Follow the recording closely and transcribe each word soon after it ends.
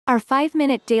Are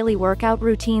 5-minute daily workout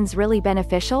routines really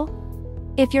beneficial?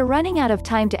 If you're running out of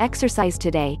time to exercise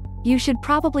today, you should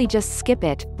probably just skip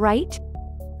it, right?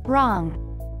 Wrong.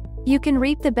 You can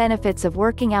reap the benefits of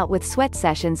working out with sweat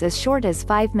sessions as short as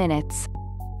 5 minutes.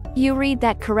 You read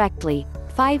that correctly,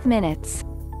 5 minutes.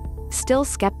 Still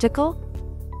skeptical?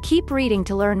 Keep reading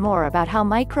to learn more about how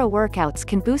micro-workouts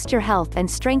can boost your health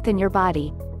and strengthen your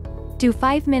body. Do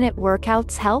 5-minute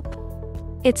workouts help?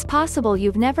 It's possible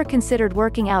you've never considered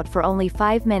working out for only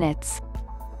 5 minutes.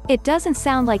 It doesn't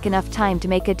sound like enough time to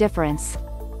make a difference.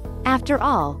 After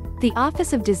all, the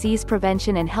Office of Disease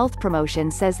Prevention and Health Promotion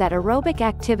says that aerobic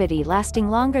activity lasting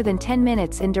longer than 10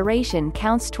 minutes in duration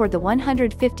counts toward the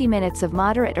 150 minutes of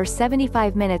moderate or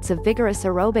 75 minutes of vigorous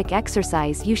aerobic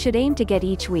exercise you should aim to get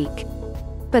each week.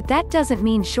 But that doesn't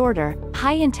mean shorter,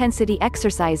 high-intensity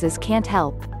exercises can't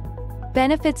help.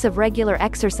 Benefits of regular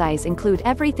exercise include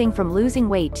everything from losing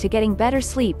weight to getting better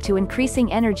sleep to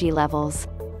increasing energy levels.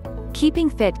 Keeping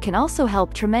fit can also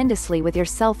help tremendously with your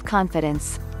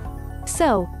self-confidence.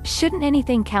 So, shouldn't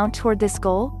anything count toward this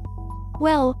goal?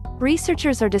 Well,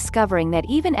 researchers are discovering that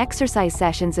even exercise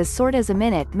sessions as short as a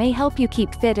minute may help you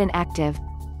keep fit and active.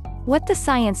 What the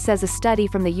science says: a study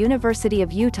from the University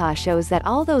of Utah shows that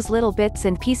all those little bits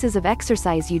and pieces of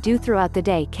exercise you do throughout the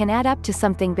day can add up to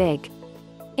something big.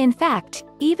 In fact,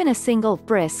 even a single,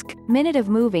 brisk, minute of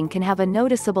moving can have a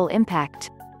noticeable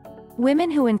impact. Women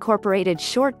who incorporated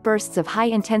short bursts of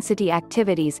high-intensity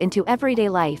activities into everyday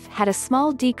life had a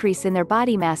small decrease in their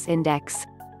body mass index,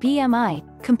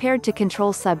 BMI, compared to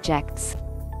control subjects.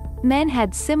 Men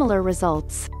had similar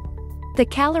results. The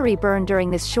calorie burn during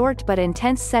this short but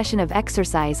intense session of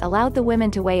exercise allowed the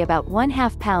women to weigh about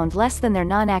 1/2 pound less than their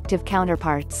non-active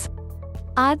counterparts.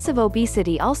 Odds of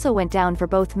obesity also went down for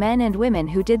both men and women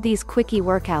who did these quickie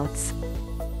workouts.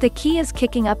 The key is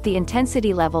kicking up the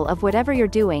intensity level of whatever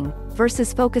you're doing,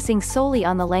 versus focusing solely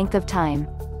on the length of time.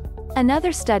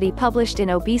 Another study published in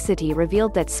Obesity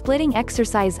revealed that splitting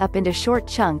exercise up into short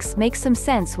chunks makes some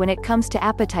sense when it comes to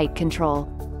appetite control.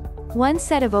 One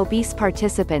set of obese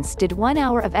participants did 1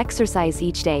 hour of exercise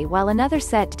each day while another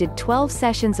set did 12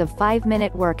 sessions of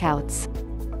 5-minute workouts.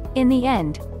 In the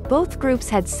end, both groups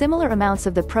had similar amounts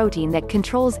of the protein that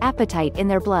controls appetite in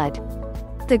their blood.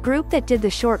 The group that did the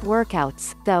short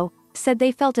workouts, though, said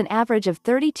they felt an average of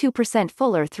 32%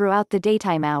 fuller throughout the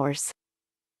daytime hours.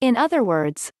 In other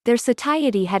words, their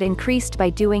satiety had increased by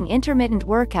doing intermittent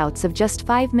workouts of just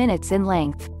 5 minutes in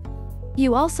length.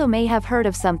 You also may have heard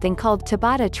of something called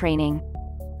Tabata training.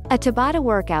 A Tabata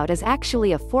workout is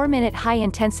actually a 4-minute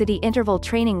high-intensity interval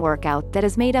training workout that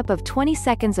is made up of 20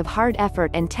 seconds of hard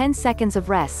effort and 10 seconds of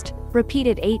rest,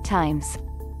 repeated 8 times.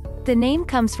 The name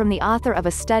comes from the author of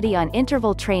a study on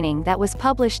interval training that was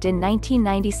published in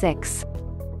 1996.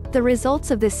 The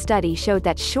results of this study showed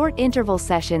that short interval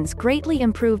sessions greatly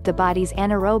improved the body's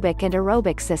anaerobic and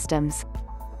aerobic systems.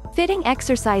 Fitting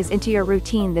exercise into your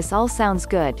routine. This all sounds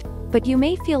good, but you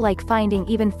may feel like finding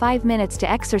even 5 minutes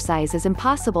to exercise is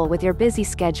impossible with your busy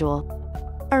schedule.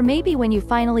 Or maybe when you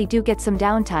finally do get some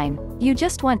downtime, you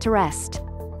just want to rest.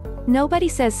 Nobody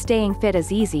says staying fit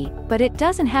is easy, but it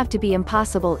doesn't have to be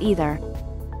impossible either.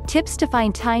 Tips to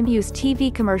find time: use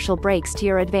TV commercial breaks to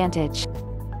your advantage.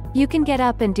 You can get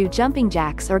up and do jumping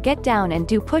jacks or get down and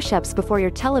do push-ups before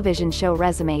your television show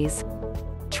resumes.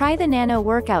 Try the nano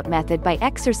workout method by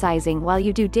exercising while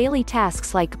you do daily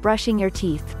tasks like brushing your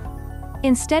teeth.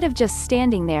 Instead of just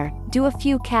standing there, do a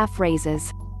few calf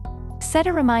raises. Set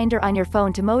a reminder on your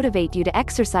phone to motivate you to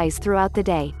exercise throughout the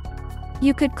day.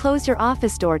 You could close your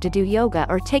office door to do yoga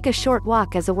or take a short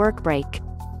walk as a work break.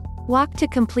 Walk to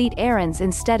complete errands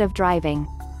instead of driving.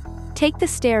 Take the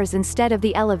stairs instead of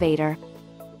the elevator.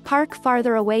 Park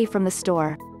farther away from the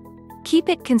store. Keep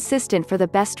it consistent for the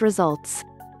best results.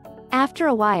 After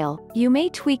a while, you may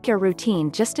tweak your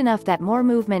routine just enough that more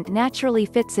movement naturally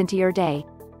fits into your day.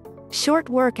 Short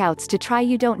workouts to try.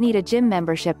 You don't need a gym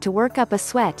membership to work up a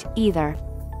sweat, either.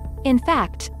 In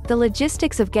fact, the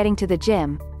logistics of getting to the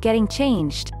gym, getting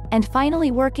changed, and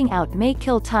finally working out may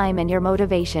kill time and your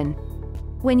motivation.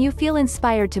 When you feel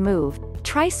inspired to move,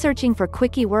 try searching for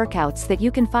quickie workouts that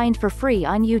you can find for free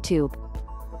on YouTube.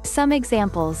 Some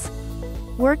examples.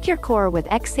 Work your core with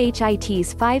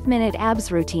XHIT's 5-minute abs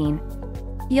routine.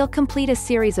 You'll complete a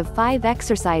series of 5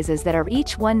 exercises that are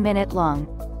each 1 minute long.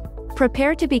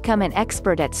 Prepare to become an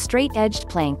expert at straight-edged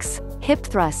planks, hip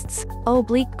thrusts,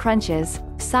 oblique crunches,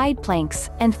 side planks,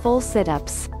 and full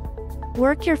sit-ups.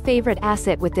 Work your favorite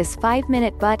asset with this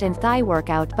 5-minute butt and thigh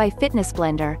workout by Fitness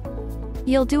Blender.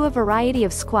 You'll do a variety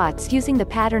of squats using the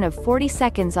pattern of 40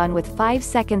 seconds on with 5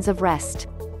 seconds of rest.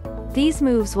 These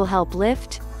moves will help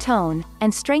lift, tone,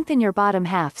 and strengthen your bottom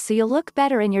half so you'll look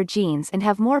better in your jeans and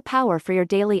have more power for your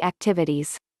daily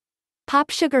activities. Pop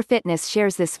Sugar Fitness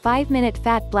shares this 5-minute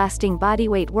fat-blasting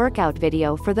bodyweight workout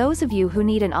video for those of you who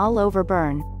need an all-over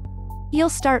burn. You'll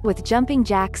start with jumping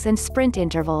jacks and sprint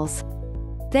intervals.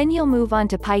 Then you'll move on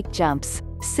to pike jumps,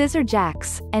 scissor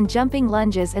jacks, and jumping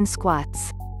lunges and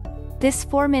squats. This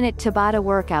 4-minute Tabata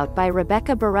workout by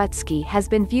Rebecca Barutsky has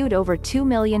been viewed over 2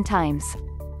 million times.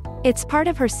 It's part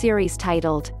of her series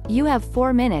titled, You Have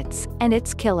 4 Minutes, and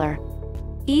it's killer.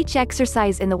 Each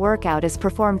exercise in the workout is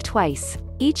performed twice,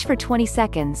 each for 20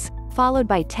 seconds, followed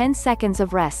by 10 seconds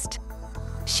of rest.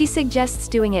 She suggests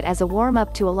doing it as a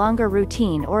warm-up to a longer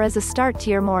routine or as a start to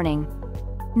your morning.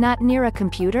 Not near a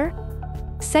computer?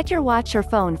 Set your watch or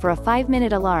phone for a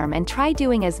 5-minute alarm and try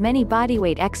doing as many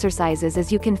bodyweight exercises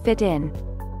as you can fit in.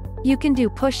 You can do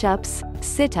push-ups,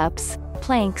 sit-ups,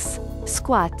 planks,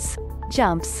 squats,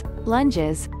 jumps,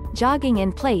 lunges, jogging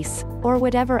in place, or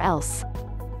whatever else.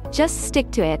 Just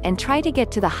stick to it and try to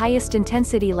get to the highest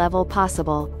intensity level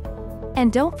possible.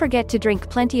 And don't forget to drink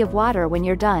plenty of water when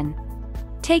you're done.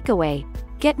 Takeaway: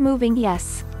 get moving,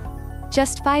 yes.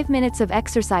 Just 5 minutes of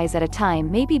exercise at a time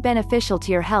may be beneficial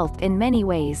to your health in many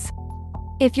ways.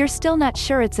 If you're still not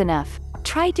sure it's enough,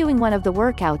 try doing one of the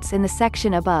workouts in the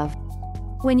section above.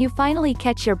 When you finally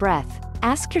catch your breath,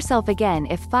 ask yourself again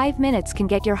if 5 minutes can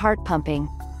get your heart pumping.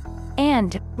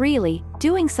 And, really,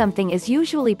 doing something is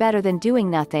usually better than doing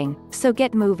nothing, so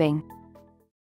get moving.